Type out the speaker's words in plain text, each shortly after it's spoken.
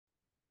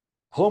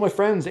Hello, my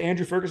friends.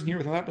 Andrew Ferguson here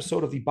with another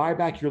episode of the Buy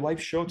Back Your Life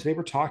show. Today,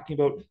 we're talking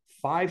about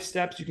 5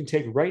 steps you can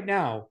take right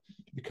now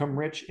to become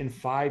rich in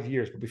 5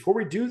 years. But before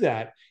we do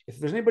that, if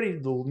there's anybody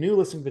new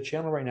listening to the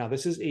channel right now,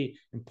 this is a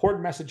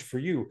important message for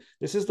you.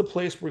 This is the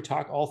place where we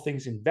talk all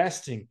things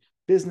investing,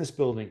 business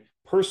building,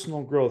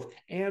 personal growth,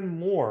 and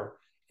more.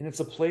 And it's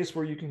a place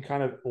where you can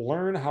kind of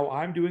learn how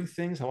I'm doing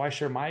things, how I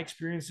share my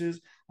experiences.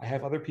 I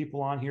have other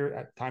people on here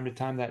at time to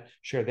time that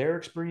share their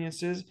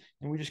experiences,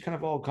 and we just kind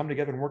of all come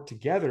together and work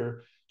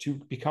together to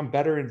become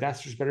better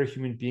investors, better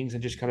human beings,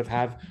 and just kind of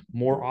have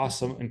more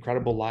awesome,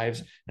 incredible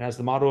lives. And as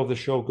the motto of the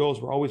show goes,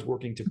 we're always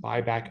working to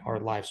buy back our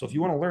lives. So if you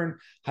want to learn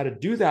how to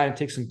do that and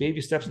take some baby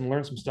steps and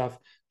learn some stuff,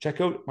 check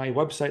out my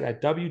website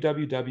at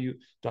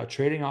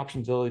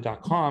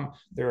www.tradingoptionsdaily.com.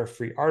 There are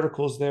free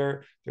articles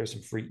there. There's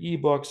some free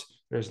ebooks.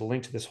 There's a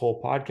link to this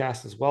whole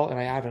podcast as well. And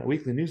I have a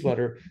weekly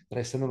newsletter that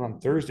I send out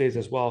on Thursdays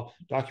as well,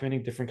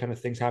 documenting different kind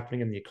of things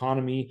happening in the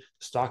economy,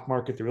 the stock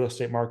market, the real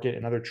estate market,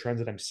 and other trends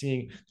that I'm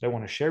seeing that I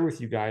want to share with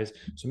you guys.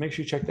 So make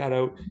sure you check that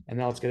out. And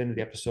now let's get into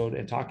the episode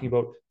and talking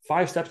about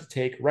 5 steps to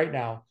take right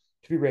now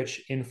to be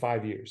rich in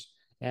 5 years.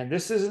 And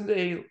this isn't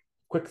a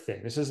quick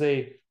thing. This is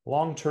a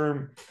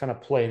long-term kind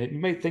of play. And you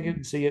might think it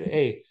and say,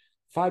 hey,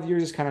 5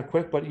 years is kind of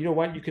quick, but you know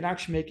what? You can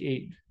actually make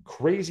a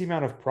crazy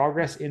amount of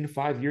progress in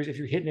 5 years if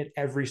you're hitting it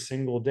every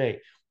single day.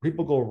 Where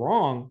people go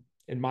wrong,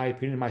 in my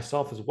opinion,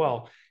 myself as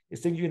well, is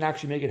think you can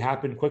actually make it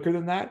happen quicker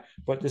than that.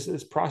 But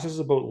this process is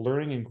about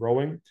learning and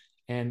growing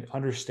and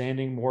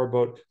understanding more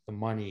about the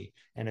money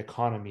and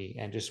economy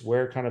and just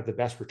where kind of the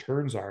best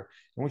returns are.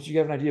 And once you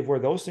get an idea of where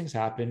those things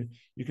happen,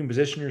 you can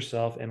position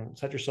yourself and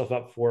set yourself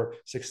up for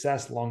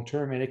success long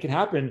term. And it can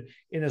happen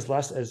in as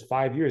less as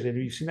 5 years. And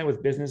you've seen that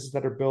with businesses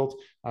that are built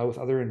with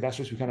other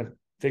investors who kind of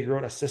figure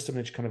out a system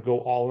and just kind of go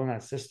all in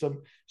that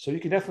system. So you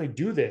can definitely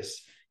do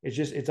this.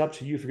 It's up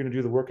to you if you're going to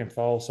do the work and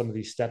follow some of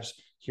these steps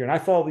here. And I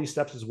follow these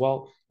steps as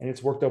well, and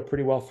it's worked out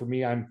pretty well for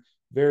me. I'm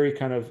very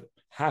kind of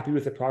happy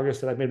with the progress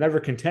that I've made. Never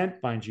content,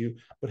 mind you,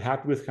 but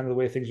happy with kind of the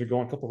way things are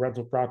going. A couple of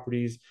rental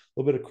properties, a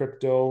little bit of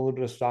crypto, a little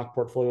bit of stock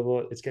portfolio.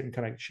 It's getting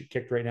kind of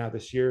kicked right now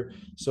this year.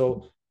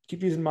 So keep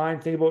these in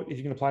mind. Think about if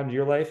you can apply them to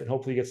your life and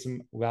hopefully get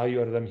some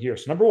value out of them here.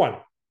 So number one,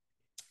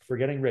 for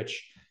getting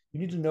rich, you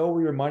need to know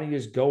where your money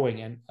is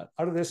going. And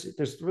out of this,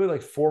 there's really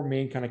like four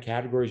main kind of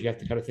categories you have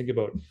to kind of think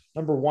about.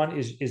 Number one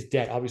is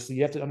debt. Obviously,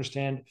 you have to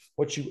understand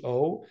what you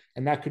owe,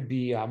 and that could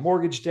be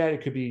mortgage debt.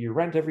 It could be your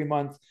rent every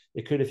month.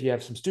 It could, if you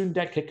have some student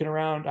debt kicking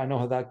around. I know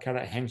how that kind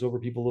of hangs over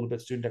people a little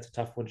bit. Student debt's a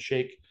tough one to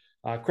shake.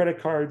 Credit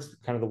cards,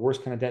 kind of the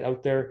worst kind of debt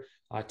out there.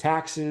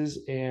 Taxes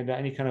and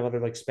any kind of other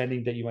like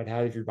spending that you might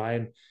have if you're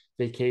buying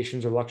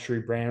vacations or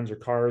luxury brands or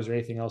cars or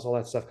anything else. All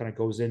that stuff kind of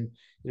goes in.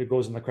 It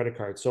goes in the credit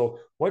card. So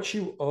what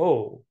you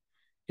owe,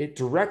 it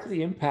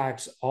directly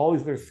impacts all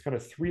these other kind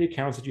of three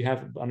accounts that you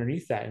have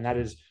underneath that. And that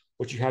is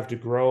what you have to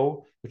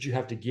grow, what you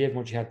have to give, and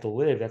what you have to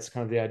live. That's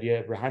kind of the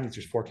idea behind these.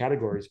 There's four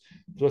categories.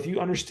 So if you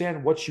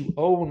understand what you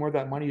owe and where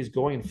that money is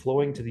going and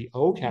flowing to the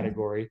O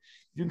category,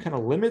 you can kind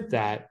of limit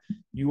that.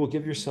 You will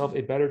give yourself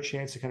a better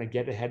chance to kind of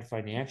get ahead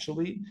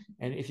financially.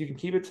 And if you can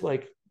keep it to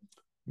like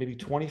maybe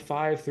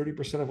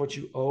 25-30% of what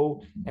you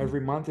owe every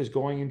month is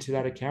going into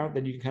that account,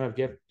 then you can kind of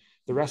get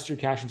the rest of your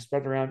cash and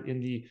spread around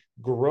in the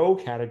grow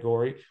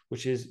category,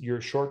 which is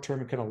your short-term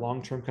and kind of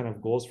long-term kind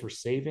of goals for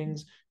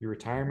savings, your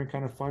retirement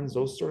kind of funds,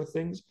 those sort of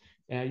things.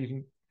 And you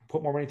can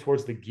put more money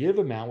towards the give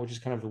amount, which is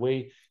kind of the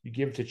way you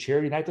give to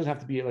charity. And that doesn't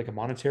have to be like a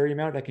monetary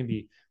amount. That can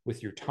be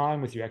with your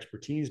time, with your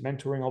expertise,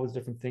 mentoring, all these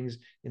different things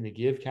in the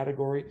give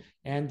category.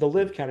 And the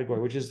live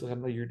category, which is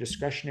kind of your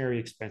discretionary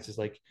expenses.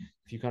 Like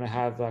if you kind of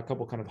have a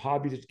couple kind of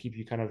hobbies to keep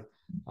you kind of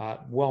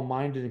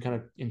well-minded and kind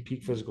of in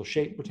peak physical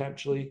shape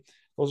potentially,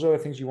 those are the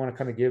things you want to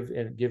kind of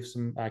give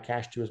some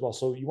cash to as well.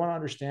 So you want to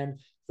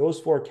understand those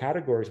four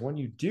categories. When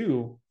you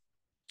do,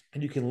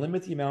 and you can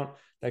limit the amount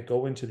that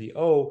go into the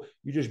O,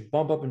 you just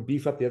bump up and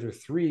beef up the other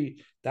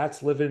three.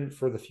 That's living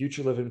for the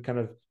future, living kind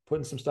of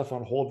putting some stuff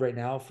on hold right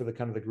now for the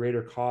kind of the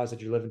greater cause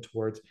that you're living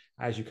towards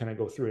as you kind of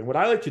go through. And what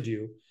I like to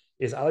do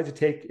is I like to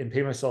take and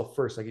pay myself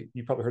first. Like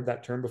you probably heard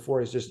that term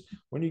before, is just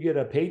when you get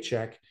a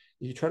paycheck,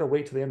 you try to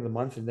wait till the end of the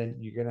month and then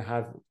you're going to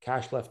have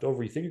cash left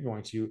over. You think you're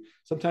going to,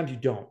 sometimes you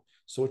don't.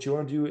 So what you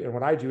want to do, and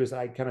what I do, is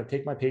I kind of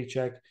take my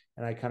paycheck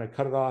and I kind of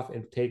cut it off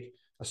and take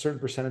a certain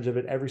percentage of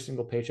it every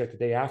single paycheck the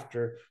day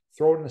after,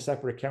 throw it in a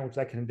separate account, which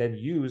I can then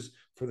use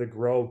for the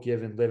grow,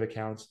 give, and live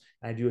accounts.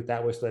 And I do it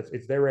that way so that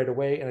it's there right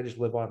away, and I just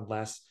live on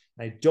less.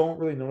 And I don't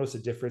really notice a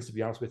difference, to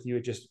be honest with you.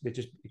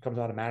 It comes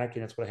automatic,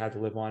 and that's what I had to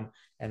live on,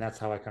 and that's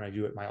how I kind of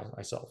do it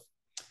myself.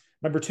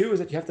 Number two is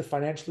that you have to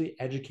financially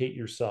educate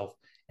yourself.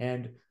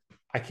 And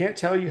I can't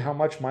tell you how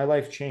much my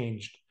life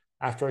changed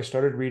after I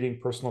started reading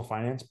personal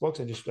finance books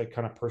and just like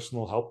kind of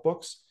personal help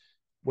books.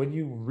 When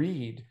you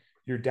read,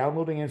 you're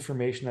downloading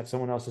information that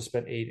someone else has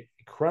spent an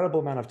incredible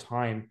amount of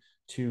time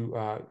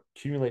to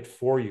accumulate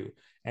for you.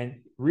 And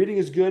reading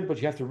is good, but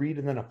you have to read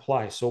and then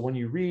apply. So when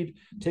you read,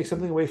 take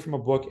something away from a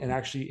book and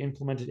actually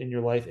implement it in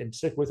your life and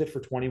stick with it for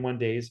 21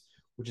 days.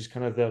 which is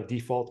kind of the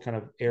default kind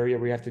of area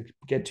where you have to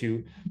get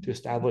to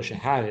establish a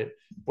habit.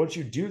 Once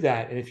you do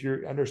that, and if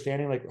you're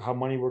understanding like how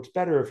money works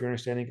better, if you're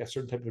understanding a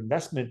certain type of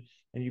investment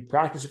and you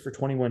practice it for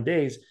 21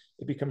 days,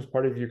 it becomes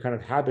part of your kind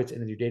of habits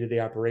and your day-to-day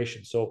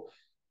operation. So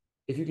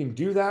if you can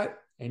do that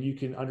and you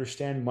can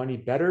understand money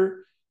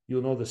better,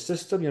 you'll know the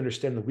system, you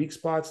understand the weak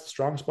spots, the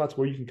strong spots,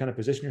 where you can kind of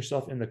position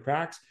yourself in the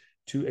cracks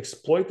to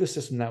exploit the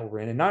system that we're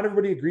in. And not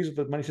everybody agrees with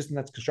the money system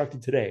that's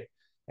constructed today.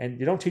 And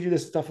they don't teach you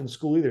this stuff in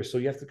school either. So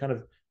you have to kind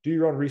of do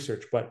your own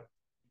research. But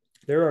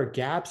there are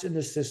gaps in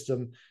the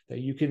system that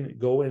you can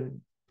go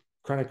and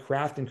kind of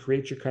craft and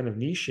create your kind of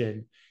niche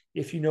in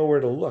if you know where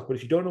to look. But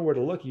if you don't know where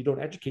to look, you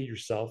don't educate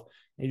yourself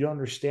and you don't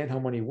understand how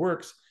money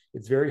works,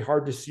 it's very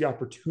hard to see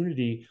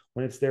opportunity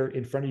when it's there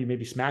in front of you,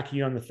 maybe smacking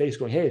you on the face,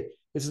 going, hey,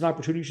 this is an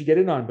opportunity you should get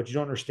in on, but you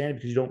don't understand it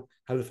because you don't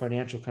have the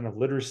financial kind of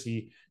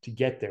literacy to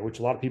get there, which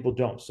a lot of people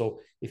don't. So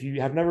if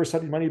you have never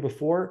studied money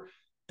before,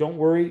 don't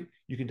worry.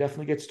 You can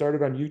definitely get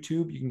started on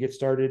YouTube. You can get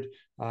started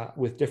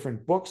with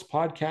different books,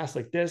 podcasts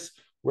like this,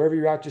 wherever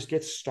you're at, just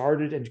get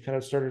started and kind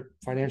of start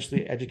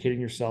financially educating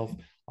yourself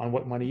on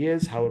what money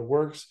is, how it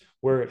works,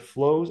 where it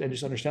flows, and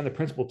just understand the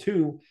principle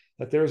too,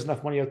 that there is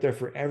enough money out there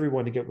for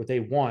everyone to get what they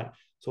want.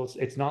 So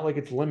it's not like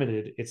it's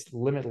limited, it's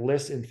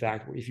limitless. In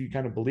fact, if you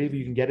kind of believe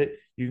you can get it,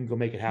 you can go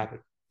make it happen.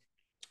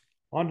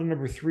 On to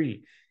number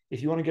 3.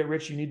 If you want to get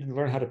rich, you need to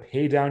learn how to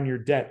pay down your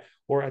debt,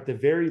 or at the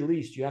very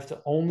least, you have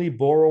to only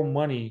borrow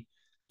money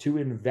to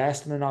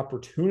invest in an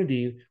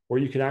opportunity where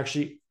you can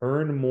actually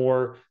earn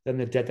more than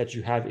the debt that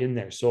you have in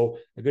there. So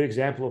a good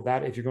example of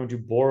that, if you're going to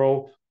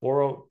borrow,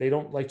 they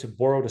don't like to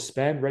borrow to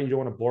spend, right? You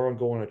don't want to borrow and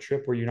go on a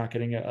trip where you're not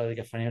getting like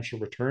a financial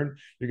return.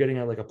 You're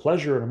getting like a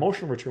pleasure and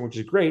emotional return, which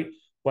is great,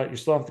 but you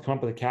still have to come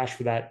up with the cash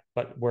for that.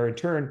 But where in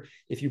turn,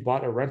 if you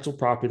bought a rental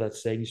property,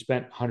 let's say, and you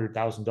spent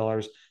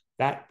 $100,000,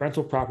 that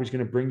rental property is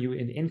going to bring you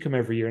an income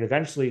every year. And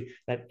eventually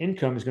that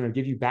income is going to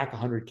give you back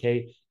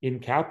 100K in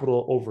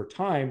capital over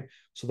time.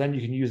 So then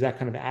you can use that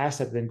kind of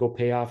asset to then go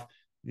pay off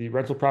the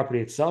rental property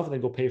itself and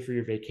then go pay for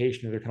your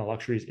vacation or other kind of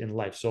luxuries in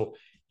life. So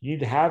you need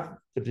to have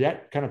the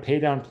debt kind of pay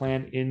down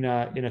plan in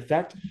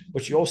effect,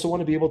 but you also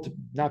want to be able to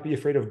not be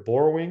afraid of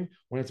borrowing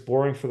when it's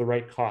borrowing for the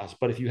right cause.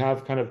 But if you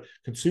have kind of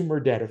consumer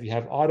debt, or if you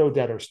have auto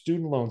debt or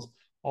student loans,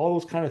 all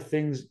those kind of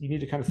things you need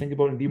to kind of think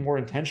about and be more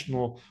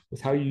intentional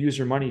with how you use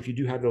your money if you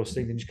do have those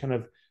things, and just kind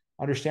of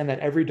understand that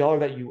every dollar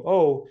that you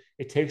owe,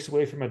 it takes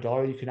away from a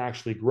dollar you can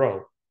actually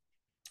grow.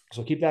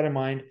 So keep that in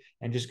mind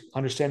and just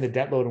understand the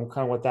debt load and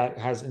kind of what that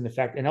has in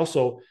effect. And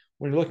also,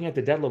 when you're looking at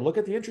the debt load, look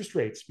at the interest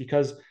rates,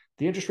 because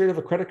the interest rate of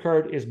a credit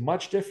card is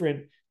much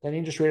different than the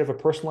interest rate of a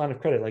personal line of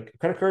credit. Like a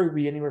credit card would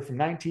be anywhere from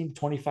 19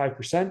 to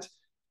 25%,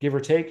 give or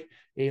take.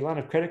 A line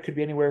of credit could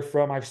be anywhere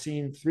from, I've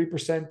seen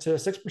 3% to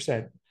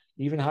 6%,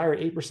 even higher,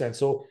 8%.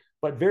 So,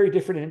 but very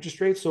different in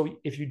interest rates. So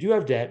if you do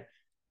have debt,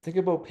 think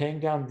about paying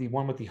down the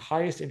one with the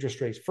highest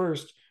interest rates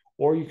first,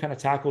 or you kind of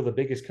tackle the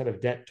biggest kind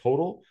of debt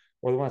total,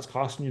 or the one that's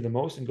costing you the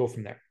most, and go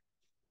from there.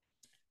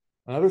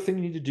 Another thing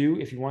you need to do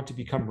if you want to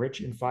become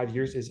rich in 5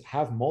 years is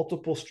have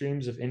multiple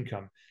streams of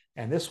income.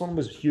 And this one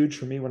was huge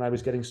for me when I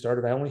was getting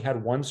started. I only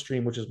had one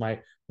stream, which is my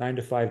 9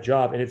 to 5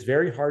 job. And it's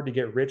very hard to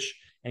get rich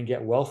and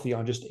get wealthy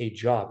on just a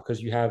job,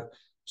 because you have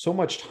so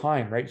much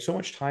time, right? So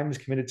much time is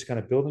committed to kind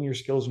of building your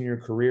skills in your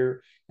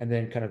career, and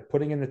then kind of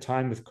putting in the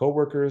time with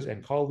coworkers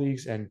and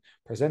colleagues and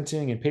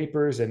presenting and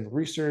papers and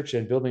research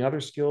and building other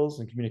skills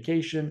and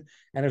communication.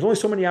 And there's only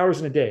so many hours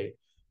in a day.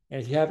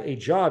 And if you have a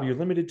job, you're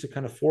limited to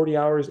kind of 40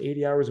 hours,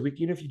 80 hours a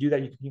week. Even if you do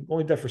that, you can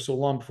only do that for so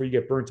long before you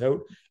get burnt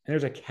out. And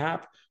there's a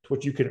cap to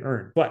what you can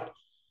earn. But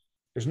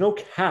there's no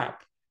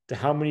cap to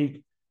how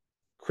many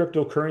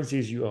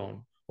cryptocurrencies you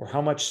own, or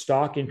how much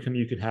stock income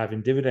you can have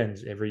in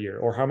dividends every year,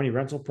 or how many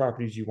rental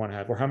properties you want to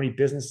have, or how many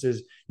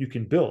businesses you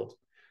can build.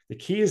 The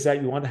key is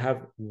that you want to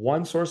have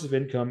one source of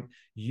income,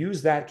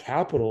 use that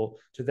capital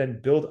to then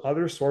build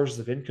other sources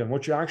of income.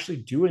 What you're actually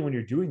doing when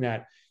you're doing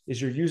that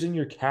is you're using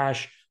your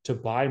cash to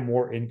buy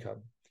more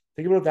income.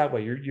 Think about it that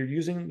way. You're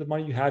using the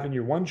money you have in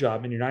your one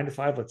job, in your 9 to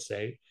 5, let's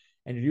say,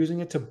 and you're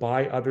using it to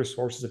buy other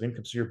sources of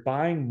income. So you're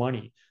buying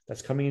money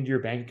that's coming into your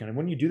bank account. And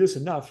when you do this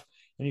enough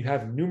and you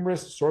have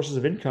numerous sources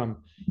of income,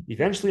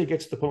 eventually it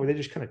gets to the point where they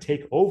just kind of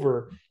take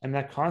over, and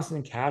that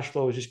constant cash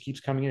flow just keeps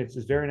coming in. It's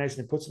very nice,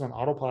 and it puts it on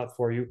autopilot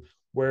for you,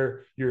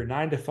 where your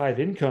 9 to 5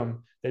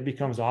 income then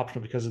becomes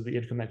optional because of the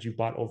income that you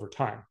bought over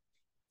time.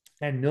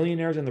 And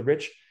millionaires and the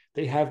rich,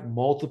 they have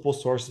multiple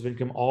sources of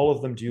income. All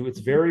of them do. It's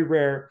very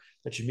rare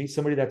that you meet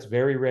somebody that's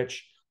very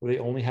rich where they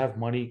only have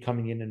money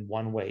coming in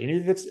one way. And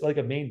if it's like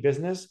a main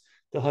business,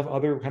 they'll have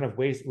other kind of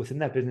ways within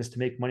that business to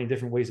make money,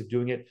 different ways of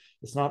doing it.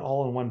 It's not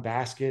all in one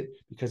basket,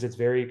 because it's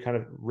very kind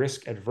of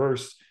risk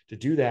adverse to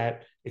do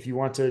that. If you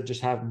want to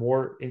just have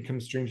more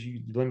income streams,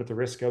 you limit the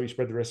risk out, you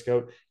spread the risk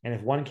out. And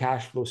if one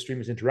cash flow stream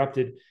is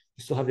interrupted,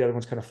 you still have the other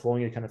ones kind of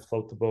flowing and kind of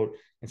float the boat,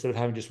 instead of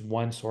having just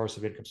one source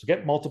of income. So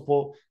get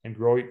multiple and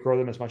grow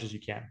them as much as you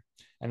can.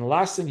 And the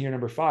last thing here,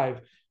 number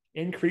 5,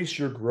 increase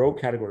your grow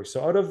category.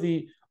 So out of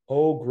the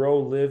grow,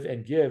 live,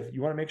 and give,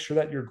 you want to make sure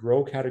that your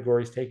grow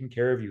category is taking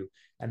care of you.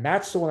 And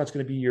that's the one that's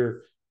going to be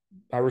your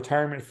a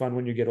retirement fund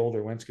when you get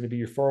older, when it's going to be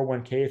your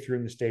 401k if you're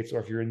in the States, or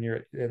if you're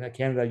in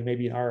Canada, you may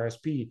be an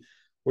RSP,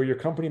 where your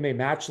company may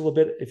match a little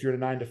bit if you're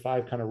in a 9 to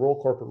 5 kind of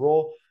role, corporate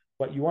role,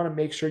 but you want to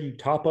make sure you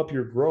top up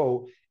your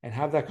grow and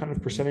have that kind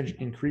of percentage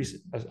increase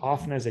as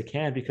often as they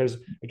can. Because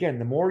again,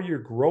 the more you're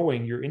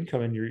growing your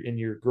income and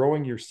you're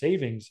growing your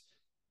savings,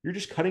 you're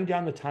just cutting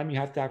down the time you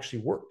have to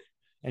actually work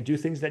and do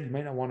things that you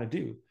might not want to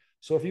do.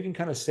 So if you can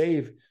kind of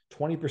save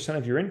 20%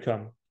 of your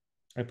income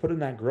and put in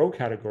that grow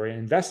category and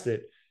invest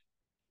it,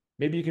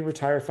 maybe you can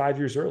retire 5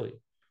 years early.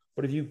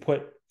 But if you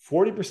put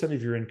 40%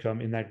 of your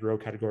income in that grow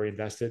category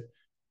invested,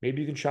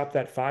 maybe you can chop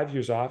that 5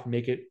 years off and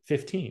make it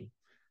 15.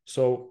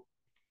 So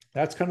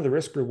that's kind of the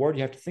risk reward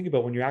you have to think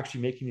about when you're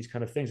actually making these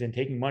kind of things and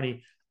taking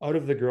money out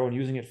of the grow and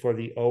using it for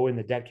the O in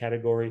the debt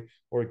category,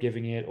 or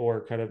giving it,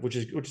 or kind of, which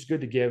is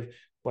good to give.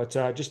 But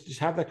just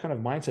have that kind of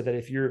mindset that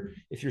if you're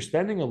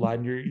spending a lot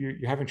and you're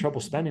having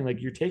trouble spending,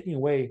 like you're taking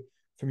away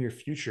from your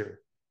future,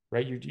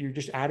 right? You're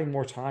just adding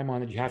more time on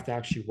that you have to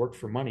actually work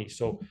for money.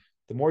 So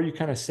the more you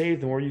kind of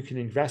save, the more you can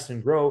invest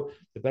and grow,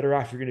 the better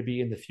off you're going to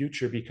be in the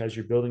future, because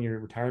you're building your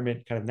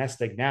retirement kind of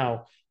nest egg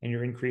now, and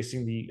you're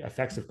increasing the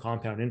effects of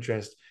compound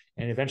interest.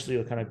 And eventually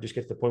it'll kind of just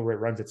get to the point where it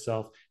runs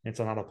itself and it's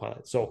on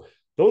autopilot. So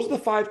those are the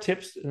 5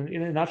 tips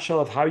in a nutshell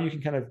of how you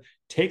can kind of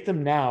take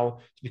them now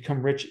to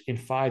become rich in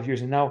 5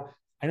 years. And now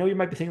I know you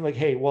might be thinking like,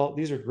 hey, well,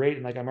 these are great.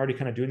 And like, I'm already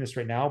kind of doing this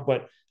right now,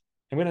 but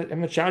I'm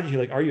gonna challenge you.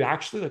 Like, are you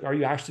actually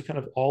kind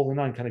of all in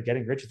on kind of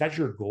getting rich? Is that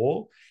your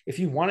goal? If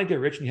you want to get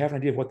rich and you have an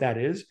idea of what that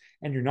is,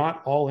 and you're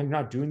not all in, you're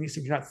not doing these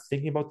things, you're not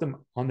thinking about them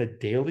on the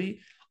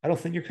daily, I don't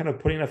think you're kind of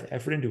putting enough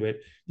effort into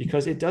it,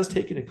 because it does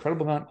take an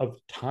incredible amount of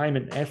time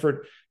and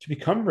effort to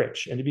become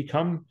rich and to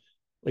become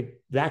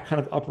like that kind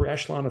of upper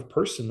echelon of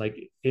person.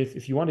 Like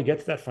if you want to get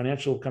to that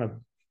financial kind of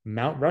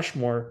Mount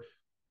Rushmore,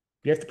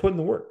 you have to put in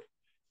the work,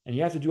 and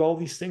you have to do all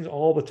these things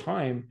all the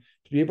time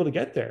to be able to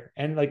get there.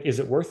 And like, is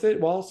it worth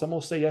it? Well, some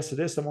will say yes, it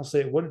is. Some will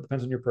say it wouldn't. It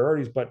depends on your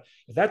priorities. But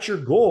if that's your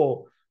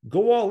goal,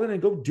 go all in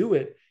and go do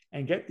it,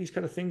 and get these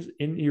kind of things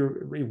in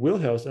your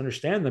wheelhouse,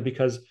 understand them,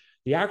 because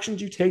the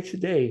actions you take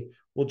today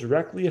will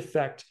directly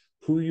affect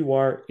who you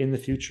are in the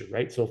future,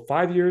 right? So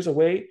 5 years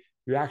away,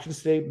 your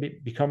actions today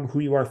become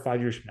who you are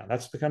 5 years from now.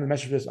 That's the kind of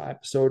message of this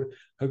episode.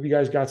 I hope you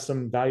guys got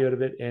some value out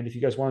of it. And if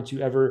you guys want to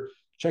ever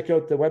check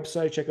out the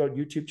website, check out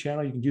YouTube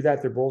channel, you can do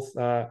that. They're both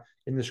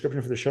in the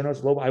description for the show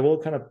notes. I will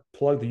kind of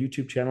plug the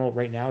YouTube channel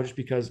right now, just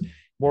because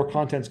more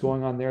content's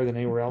going on there than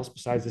anywhere else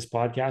besides this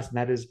podcast. And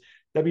that is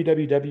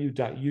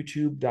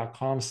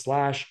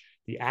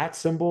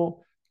www.youtube.com/the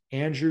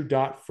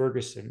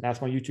 @Andrew.Ferguson.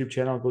 That's my YouTube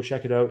channel. Go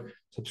check it out.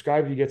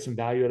 Subscribe if you get some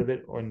value out of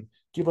it, and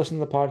keep listening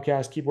to the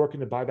podcast. Keep working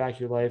to buy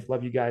back your life.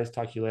 Love you guys.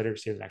 Talk to you later.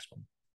 See you in the next one.